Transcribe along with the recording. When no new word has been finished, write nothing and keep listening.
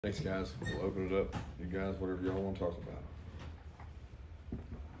Thanks, guys. We'll open it up. You guys, whatever y'all want to talk about.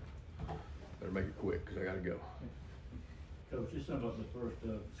 Better make it quick because I got to go. Coach, just talking about the first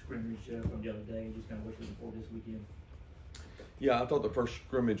scrimmage from the other day, just kind of what you're looking for this weekend. Yeah, I thought the first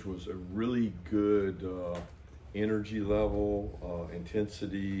scrimmage was a really good energy level,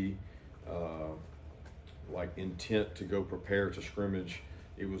 intensity, like intent to go prepare to scrimmage.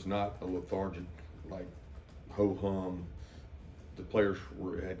 It was not a lethargic, like ho-hum. The players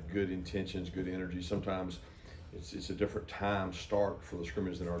had good intentions, good energy. Sometimes it's a different time start for the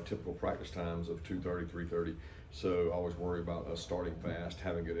scrimmage than our typical practice times of 2:30, 3:30. So I always worry about us starting fast,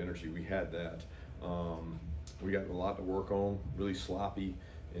 having good energy. We had that. We got a lot to work on, really sloppy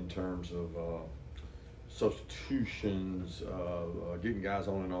in terms of substitutions, getting guys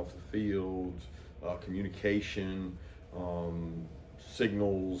on and off the field, communication,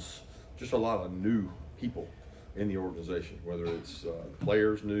 signals, just a lot of new people in the organization, whether it's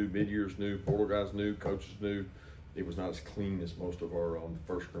players new, mid-years new, portal guys new, coaches new. It was not as clean as most of our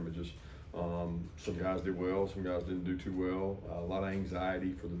first scrimmages. Some guys did well, some guys didn't do too well. A lot of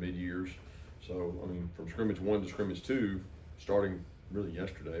anxiety for the mid-years. So, I mean, from scrimmage 1 to scrimmage 2, starting really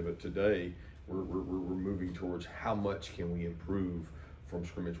yesterday, but today we're moving towards how much can we improve from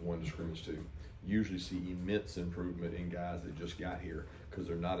scrimmage 1 to scrimmage 2. Usually see immense improvement in guys that just got here because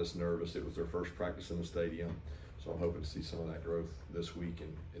they're not as nervous. It was their first practice in the stadium. So I'm hoping to see some of that growth this week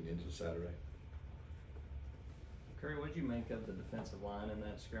and into Saturday. Curry, what did you make of the defensive line in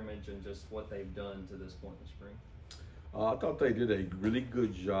that scrimmage and just what they've done to this point in the spring? I thought they did a really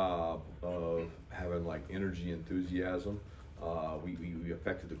good job of having like energy, enthusiasm. We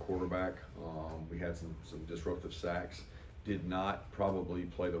affected the quarterback. We had some disruptive sacks. Did not probably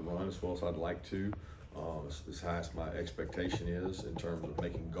play the run as well as I'd like to. As high as my expectation is in terms of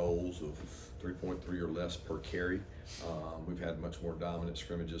making goals of 3.3 or less per carry. We've had much more dominant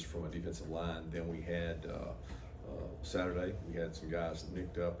scrimmages from a defensive line than we had Saturday. We had some guys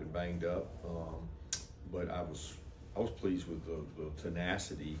nicked up and banged up, but I was pleased with the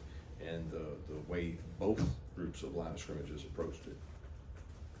tenacity and the way both groups of line of scrimmages approached it.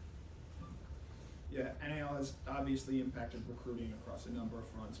 Yeah, NIL has obviously impacted recruiting across a number of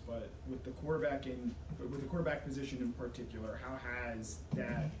fronts, but with the quarterback position in particular, how has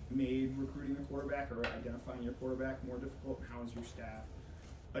that made recruiting the quarterback or identifying your quarterback more difficult? How has your staff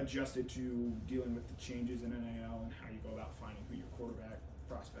adjusted to dealing with the changes in NIL and how you go about finding who your quarterback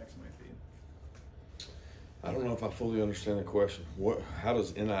prospects might be? I don't know if I fully understand the question. How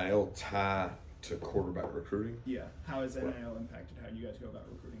does NIL tie to quarterback recruiting? Yeah, how has NIL impacted how you guys go about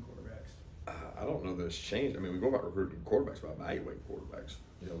recruiting quarterbacks? I don't know that it's changed. I mean, we go about recruiting quarterbacks by evaluating quarterbacks.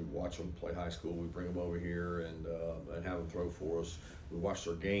 You know, we watch them play high school. We bring them over here and have them throw for us. We watch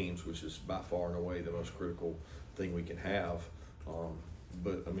their games, which is by far and away the most critical thing we can have.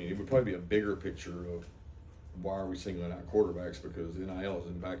 But, I mean, it would probably be a bigger picture of why are we singling out quarterbacks, because NIL has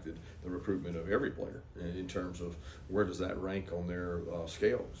impacted the recruitment of every player in terms of where does that rank on their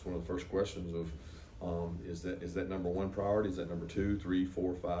scale. It's one of the first questions of is that number one priority? Is that number 2, 3,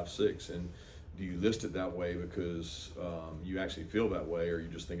 4, 5, 6? And do you list it that way because you actually feel that way, or you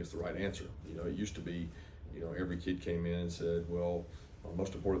just think it's the right answer? You know, it used to be, you know, every kid came in and said, well, the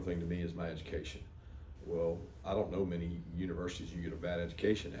most important thing to me is my education. Well, I don't know many universities you get a bad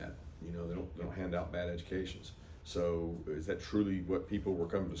education at. You know, they don't hand out bad educations. So is that truly what people were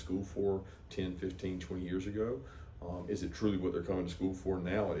coming to school for 10, 15, 20 years ago? Is it truly what they're coming to school for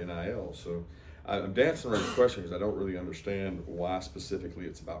now at NIL? So I'm dancing around the question because I don't really understand why specifically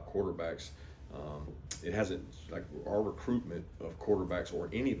it's about quarterbacks. It hasn't, like, our recruitment of quarterbacks or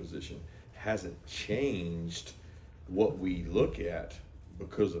any position hasn't changed what we look at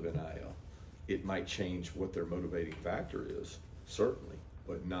because of NIL. It might change what their motivating factor is, certainly,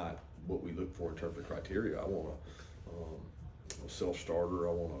 but not what we look for in terms of criteria. I want a self-starter.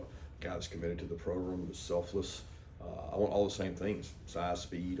 I want a guy that's committed to the program, that's selfless. I want all the same things, size,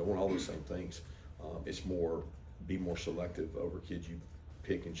 speed. I want all those same things. It's more, be more selective over kids you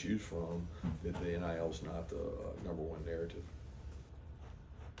pick and choose from. That the NIL is not the number one narrative.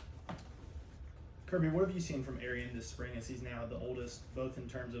 Kirby, what have you seen from Arian this spring, as he's now the oldest, both in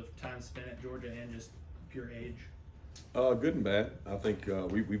terms of time spent at Georgia and just pure age? Good and bad. I think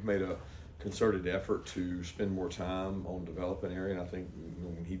we've made a concerted effort to spend more time on developing Arian. I think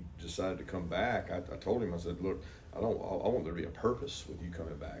when he decided to come back, I told him, I said, look, I want there to be a purpose with you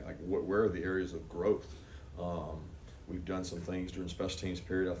coming back. Like, where are the areas of growth? We've done some things during special teams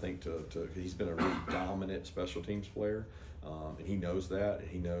period. I think he's been a really dominant special teams player, and he knows that. And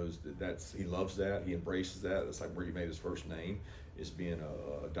he knows he loves that. He embraces that. That's like where he made his first name, is being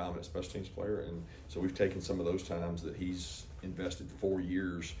a dominant special teams player. And so we've taken some of those times that he's invested 4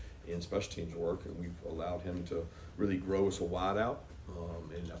 years in special teams work, and we've allowed him to really grow as a wideout,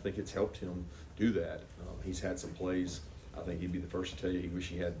 and I think it's helped him do that. He's had some plays, I think he'd be the first to tell you he wish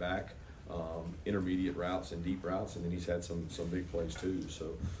he had back, intermediate routes and deep routes, and then he's had some big plays too.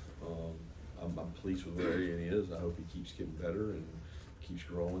 So I'm pleased with where he is. I hope he keeps getting better and keeps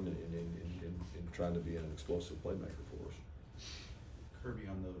growing and trying to be an explosive playmaker for us. Kirby,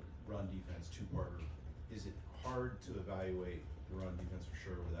 on the run defense, two-parter, is it hard to evaluate the run defense for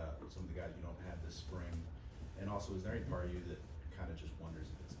sure without some of the guys you don't have this spring? And also, is there any part of you that kind of just wonders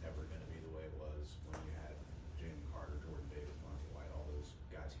if it's ever going to be the way it was when you had Jalen Carter, Jordan Davis, Monty White, all those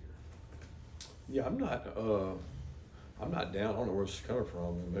guys here? Yeah, I'm not down. I don't know where this is coming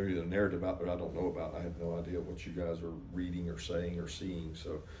from. And maybe the narrative out there I don't know about. I have no idea what you guys are reading or saying or seeing.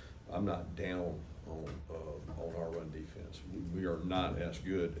 So I'm not down on our run defense. We are not as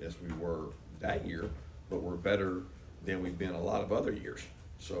good as we were that year, but we're better than we've been a lot of other years.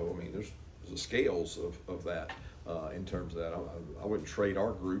 So I mean, there's the scales of that in terms of that. I wouldn't trade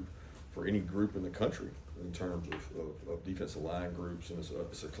our group for any group in the country in terms of defensive line groups, and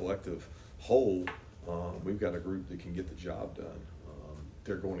it's a collective whole. We've got a group that can get the job done.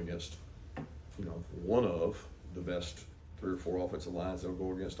 They're going against, one of the best 3 or 4 offensive lines they'll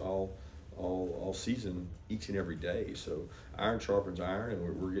go against all season, each and every day. So iron sharpens iron,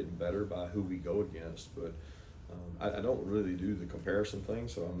 and we're getting better by who we go against. But I don't really do the comparison thing,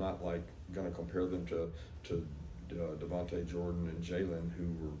 so I'm not like going to compare them to Devontae, Jordan, and Jalen,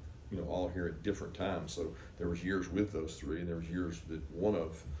 who were all here at different times. So there was years with those 3, and there was years that one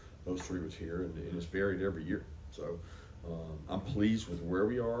of those 3 was here, and it's varied every year. So I'm pleased with where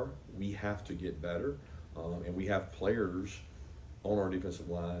we are. We have to get better, and we have players on our defensive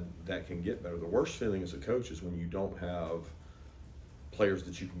line that can get better. The worst feeling as a coach is when you don't have players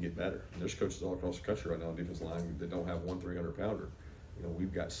that you can get better. And there's coaches all across the country right now on defensive line that don't have 1 300-pounder.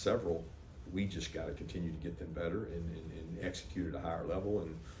 We've got several. We just got to continue to get them better and execute at a higher level.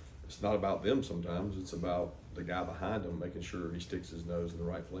 And it's not about them sometimes. It's about the guy behind them making sure he sticks his nose in the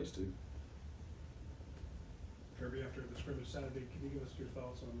right place too. Kirby, after the scrimmage Saturday, can you give us your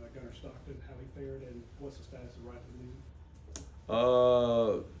thoughts on Gunnar Stockton, how he fared, and what's the status of Ryan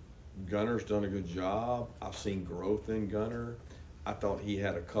Puglisi? Gunner's done a good job. I've seen growth in Gunner. I thought he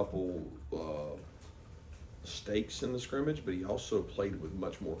had a couple mistakes in the scrimmage, but he also played with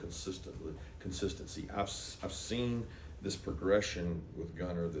much more consistency. I've seen this progression with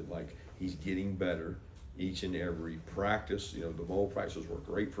Gunner that he's getting better each and every practice. The bowl practices were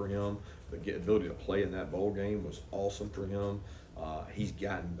great for him. The ability to play in that bowl game was awesome for him. He's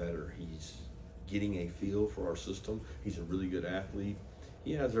gotten better. He's getting a feel for our system. He's a really good athlete.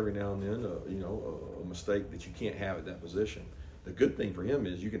 He has every now and then a mistake that you can't have at that position. The good thing for him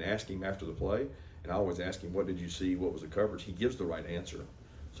is you can ask him after the play, and I always ask him, what did you see? What was the coverage? He gives the right answer.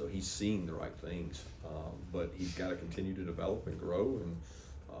 So he's seeing the right things, but he's got to continue to develop and grow, and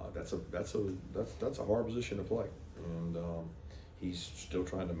that's a hard position to play, and he's still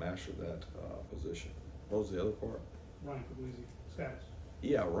trying to master that position. What was the other part? Ryan Puglisi, status.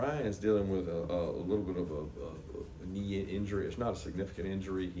 Yeah, Ryan's dealing with a little bit of a knee injury. It's not a significant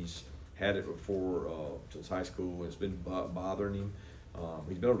injury. He's had it before since high school. It's been bothering him.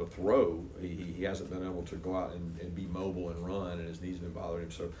 He's been able to throw. He hasn't been able to go out and be mobile and run, and his knee's been bothering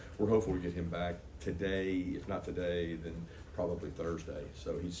him. So we're hopeful we get him back today. If not today, then probably Thursday.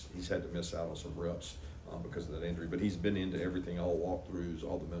 So he's had to miss out on some reps because of that injury. But he's been into everything, all walkthroughs,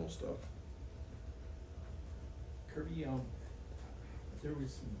 all the mental stuff. Kirby, there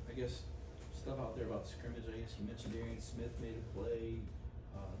was some, stuff out there about the scrimmage. You mentioned Arian Smith made a play.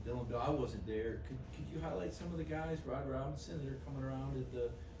 Dylan Bell, I wasn't there. Could you highlight some of the guys, Rod Robinson, that are coming around at the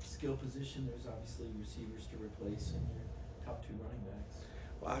skill position? There's obviously receivers to replace and your top 2 running backs.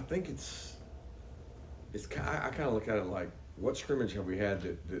 Well, I think I kind of look at it like, what scrimmage have we had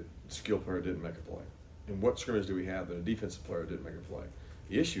that the skill player didn't make a play? And what scrimmage do we have that a defensive player didn't make a play?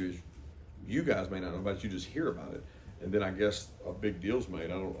 The issue is you guys may not know about it, you just hear about it. And then I guess a big deal's made.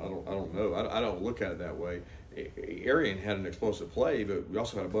 I don't know. I don't look at it that way. Arian had an explosive play, but we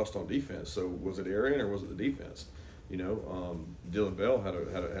also had a bust on defense. So was it Arian or was it the defense? Dylan Bell had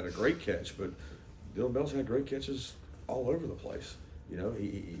a great catch, but Dylan Bell's had great catches all over the place.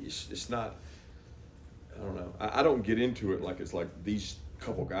 It's not. I don't know. I don't get into it like it's like these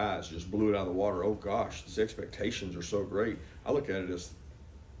couple guys just blew it out of the water. Oh gosh, these expectations are so great. I look at it as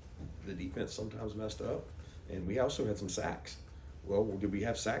the defense sometimes messed up, and we also had some sacks. Well, did we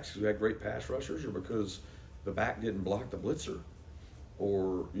have sacks because we had great pass rushers, or because the back didn't block the blitzer,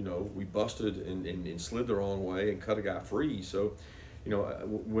 or we busted and slid the wrong way and cut a guy free? So you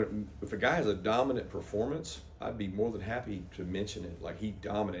know, if a guy has a dominant performance, I'd be more than happy to mention it. Like, he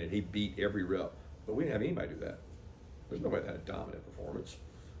dominated, he beat every rep, but we didn't have anybody do that. There's nobody that had a dominant performance.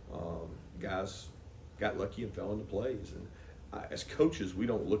 Guys got lucky and fell into plays, and as coaches, we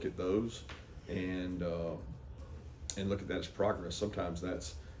don't look at those and look at that as progress. Sometimes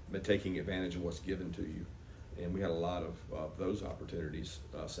that's taking advantage of what's given to you, and we had a lot of those opportunities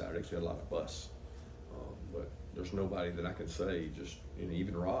Saturday. We had a lot of busts, but there's nobody that I can say just, you know,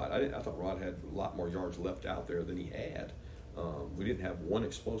 even Rod. I thought Rod had a lot more yards left out there than he had. We didn't have one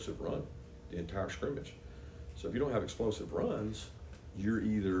explosive run the entire scrimmage. So if you don't have explosive runs, you're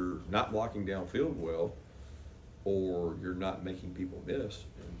either not blocking downfield well, or you're not making people miss,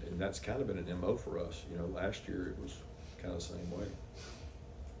 and that's kind of been an MO for us. You know, last year it was kind of the same way.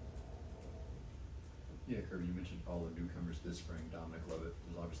 Yeah, Kirby, you mentioned all the newcomers this spring. Dominic Lovett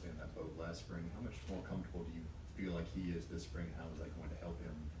was obviously in that boat last spring. How much more comfortable do you feel like he is this spring? How is that going to help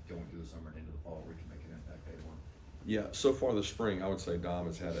him going through the summer and into the fall where he can make an impact day one? Yeah, so far this spring, I would say Dom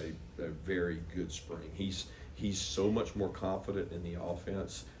has had a very good spring. He's so much more confident in the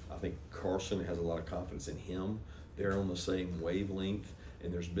offense. I think Carson has a lot of confidence in him. They're on the same wavelength,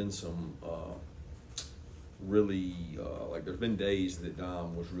 and there's been some really like there's been days that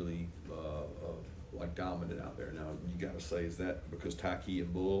Dom was really like dominant out there. Now you got to say, is that because Taki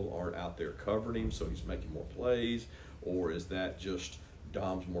and Bull aren't out there covering him, so he's making more plays, or is that just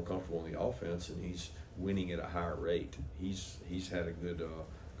Dom's more comfortable in the offense and he's winning at a higher rate? He's had a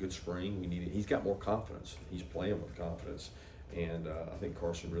good spring. He's got more confidence. He's playing with confidence, and I think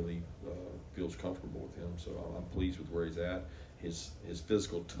Carson really feels comfortable with him. So I'm pleased with where he's at. His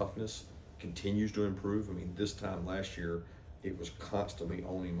physical toughness continues to improve. I mean, this time last year, it was constantly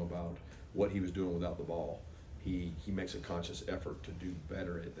on him about what he was doing without the ball. He makes a conscious effort to do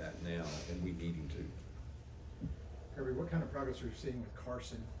better at that now, and we need him to. Kirby, what kind of progress are you seeing with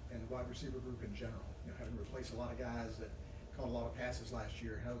Carson and the wide receiver group in general? You know, having replaced a lot of guys that caught a lot of passes last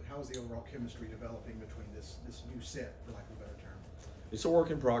year, how is the overall chemistry developing between this new set, for lack of a better term? It's a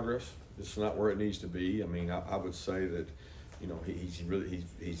work in progress. It's not where it needs to be. I mean, I would say that, you know,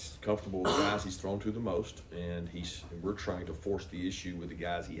 he's comfortable with the guys he's thrown to the most, and we're trying to force the issue with the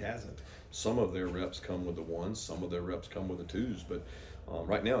guys he hasn't. Some of their reps come with the ones, some of their reps come with the twos, but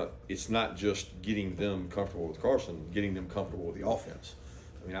right now it's not just getting them comfortable with Carson, getting them comfortable with the offense.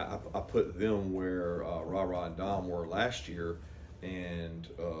 I mean, I put them where Ra and Dom were last year, and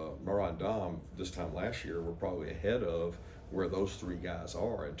Ra and Dom this time last year were probably ahead of where those three guys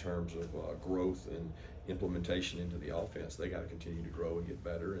are in terms of growth and implementation into the offense. They got to continue to grow and get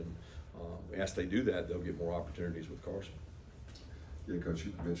better, and as they do that, they'll get more opportunities with Carson. Yeah, Coach,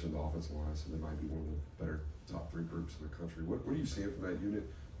 you mentioned the offensive line, so they might be one of the better top three groups in the country. What are you seeing from that unit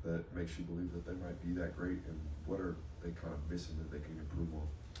that makes you believe that they might be that great, and what are they kind of missing that they can improve on?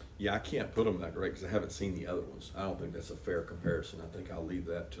 Yeah, I can't put them that great because I haven't seen the other ones. I don't think that's a fair comparison. I think I'll leave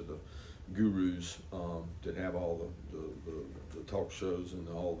that to the gurus that have all the talk shows and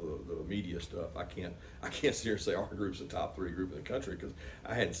all the media stuff. I can't sit here and say our group's the top three group in the country because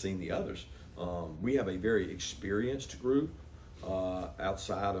I hadn't seen the others. We have a very experienced group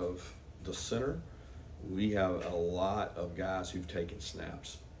outside of the center. We have a lot of guys who've taken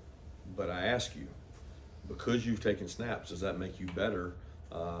snaps. But I ask you, because you've taken snaps, does that make you better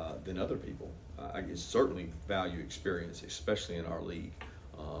than other people? I certainly value experience, especially in our league.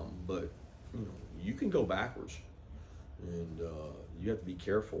 But you know, you can go backwards, and you have to be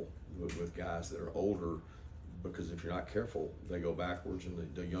careful with guys that are older, because if you're not careful, they go backwards,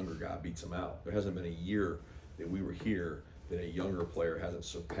 and the younger guy beats them out. There hasn't been a year that we were here that a younger player hasn't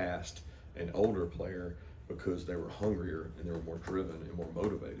surpassed an older player because they were hungrier and they were more driven and more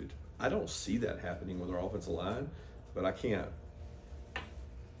motivated. I don't see that happening with our offensive line, but I can't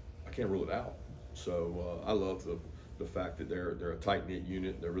rule it out. So I love the fact that they're a tight-knit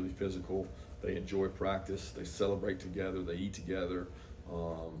unit. They're really physical. They enjoy practice. They celebrate together. They eat together.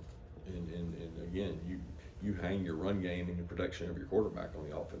 And again, you hang your run game and your protection of your quarterback on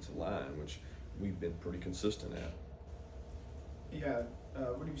the offensive line, which we've been pretty consistent at. Yeah,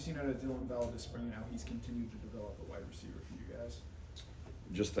 what have you seen out of Dylan Bell this spring and how he's continued to develop a wide receiver for you guys?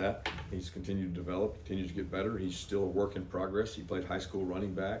 Just that. He's continued to develop, continues to get better. He's still a work in progress. He played high school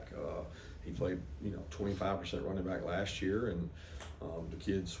running back. He played, 25% running back last year, and the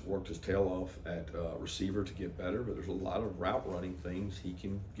kid's worked his tail off at receiver to get better, but there's a lot of route running things he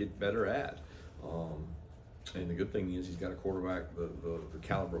can get better at. And the good thing is he's got a quarterback the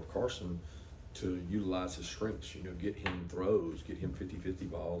caliber of Carson to utilize his strengths, get him throws, get him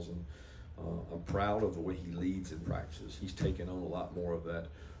 50-50 balls. And I'm proud of the way he leads in practices. He's taken on a lot more of that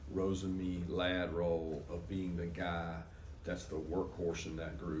Rosen-me lad role of being the guy that's the workhorse in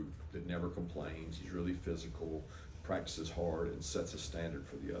that group that never complains. He's really physical, practices hard, and sets a standard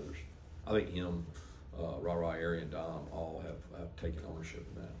for the others. I think him, Ari, and Dom all have taken ownership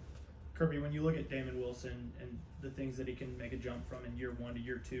in that. Kirby, when you look at Damon Wilson and the things that he can make a jump from in year 1 to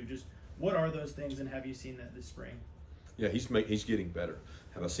year 2, just what are those things, and have you seen that this spring? Yeah, he's getting better.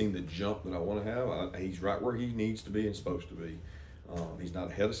 Have I seen the jump that I want to have? He's right where he needs to be and supposed to be. He's not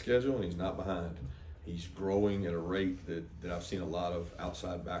ahead of schedule and he's not behind. He's growing at a rate that I've seen a lot of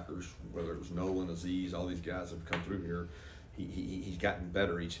outside backers, whether it was Nolan, Aziz, all these guys that have come through here. He's gotten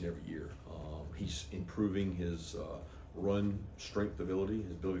better each and every year. He's improving his run strength ability,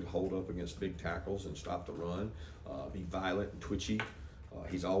 his ability to hold up against big tackles and stop the run, be violent and twitchy.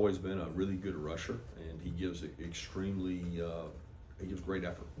 He's always been a really good rusher, and he gives great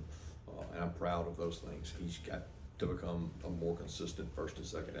effort. And I'm proud of those things. He's got to become a more consistent first and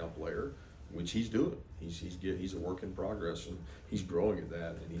second down player, which he's doing. He's a work in progress, and he's growing at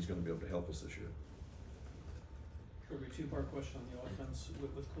that, and he's going to be able to help us this year. Kirby, two-part question on the offense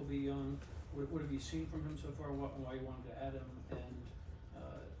with Kobe Young. What have you seen from him so far? Why you wanted to add him? And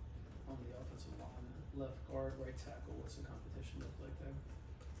on the offensive line, left guard, right tackle, what's the competition look like there?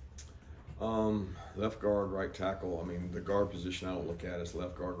 Left guard, right tackle. I mean, the guard position I don't look at as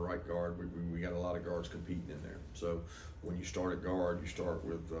left guard, right guard. We got a lot of guards competing in there. So when you start at guard, you start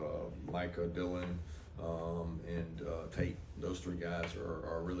with Micah, Dylan, and Tate. Those three guys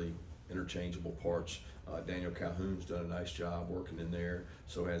are really interchangeable parts. Daniel Calhoun's done a nice job working in there.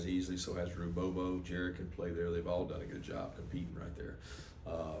 So has Easley, so has Drew Bobo. Jared can play there. They've all done a good job competing right there.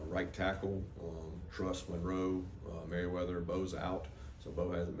 Right tackle, Truss, Monroe, Merriweather, Bo's out. So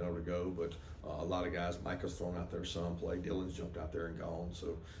Bo hasn't been able to go, but a lot of guys, Micah's thrown out there some play, Dylan's jumped out there and gone.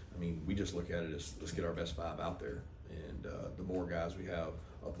 So, I mean, we just look at it as let's get our best 5 out there. And the more guys we have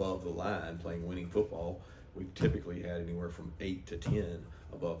above the line playing winning football, we've typically had anywhere from 8 to 10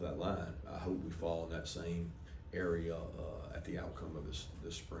 above that line. I hope we fall in that same area at the outcome of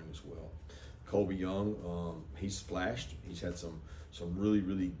this spring as well. Colby Young, he's flashed. He's had some really,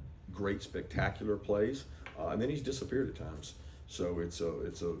 really great, spectacular plays, and then he's disappeared at times. So it's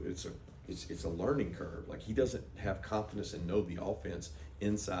a learning curve. Like, he doesn't have confidence and know the offense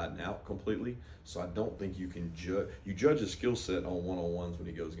inside and out completely. So I don't think you can judge. You judge his skill set on one-on-ones when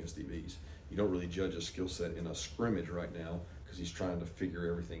he goes against DBs. You don't really judge his skill set in a scrimmage right now because he's trying to figure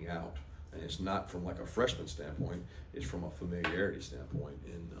everything out. And it's not from like a freshman standpoint, it's from a familiarity standpoint.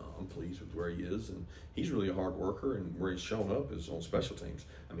 And I'm pleased with where he is. And he's really a hard worker, and where he's shown up is on special teams.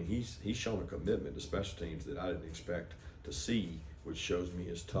 I mean, he's shown a commitment to special teams that I didn't expect to see, which shows me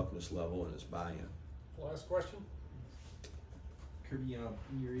his toughness level and his buy-in. Last question. Kirby,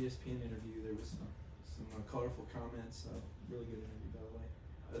 in your ESPN interview, there was some colorful comments. Really good interview, by the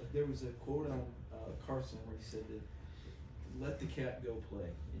way. There was a quote on Carson where he said that let the cat go play,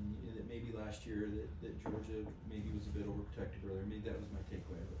 and that maybe last year that Georgia maybe was a bit overprotective earlier. Maybe that was my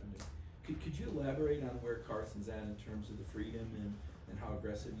takeaway. I mean, could you elaborate on where Carson's at in terms of the freedom and how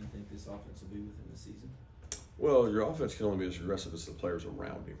aggressive you think this offense will be within the season? Well, your offense can only be as aggressive as the players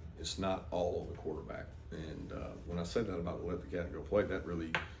around him. It's not all on the quarterback. And when I said that about let the cat go play, that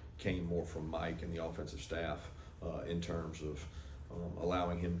really came more from Mike and the offensive staff in terms of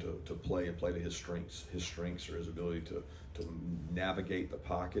allowing him to play to his strengths. His strengths are his ability to navigate the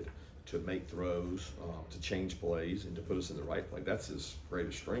pocket, to make throws, to change plays, and to put us in the right play. That's his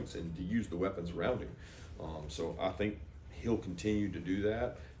greatest strengths, and to use the weapons around him. So I think he'll continue to do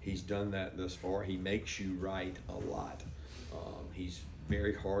that. He's done that thus far. He makes you right a lot. He's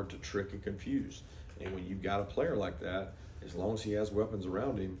very hard to trick and confuse. And when you've got a player like that, as long as he has weapons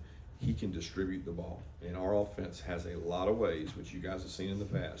around him, he can distribute the ball. And our offense has a lot of ways, which you guys have seen in the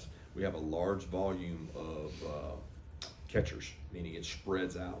past. We have a large volume of catchers, meaning it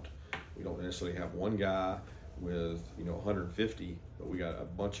spreads out. We don't necessarily have one guy with 150, but we got a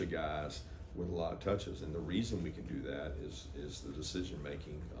bunch of guys with a lot of touches. And the reason we can do that is the decision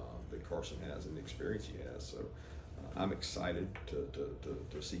making that Carson has and the experience he has. So I'm excited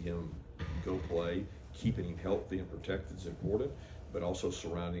to see him go play. Keeping him healthy and protected is important, but also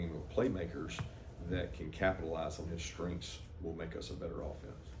surrounding him with playmakers that can capitalize on his strengths will make us a better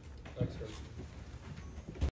offense. Thanks, Coach.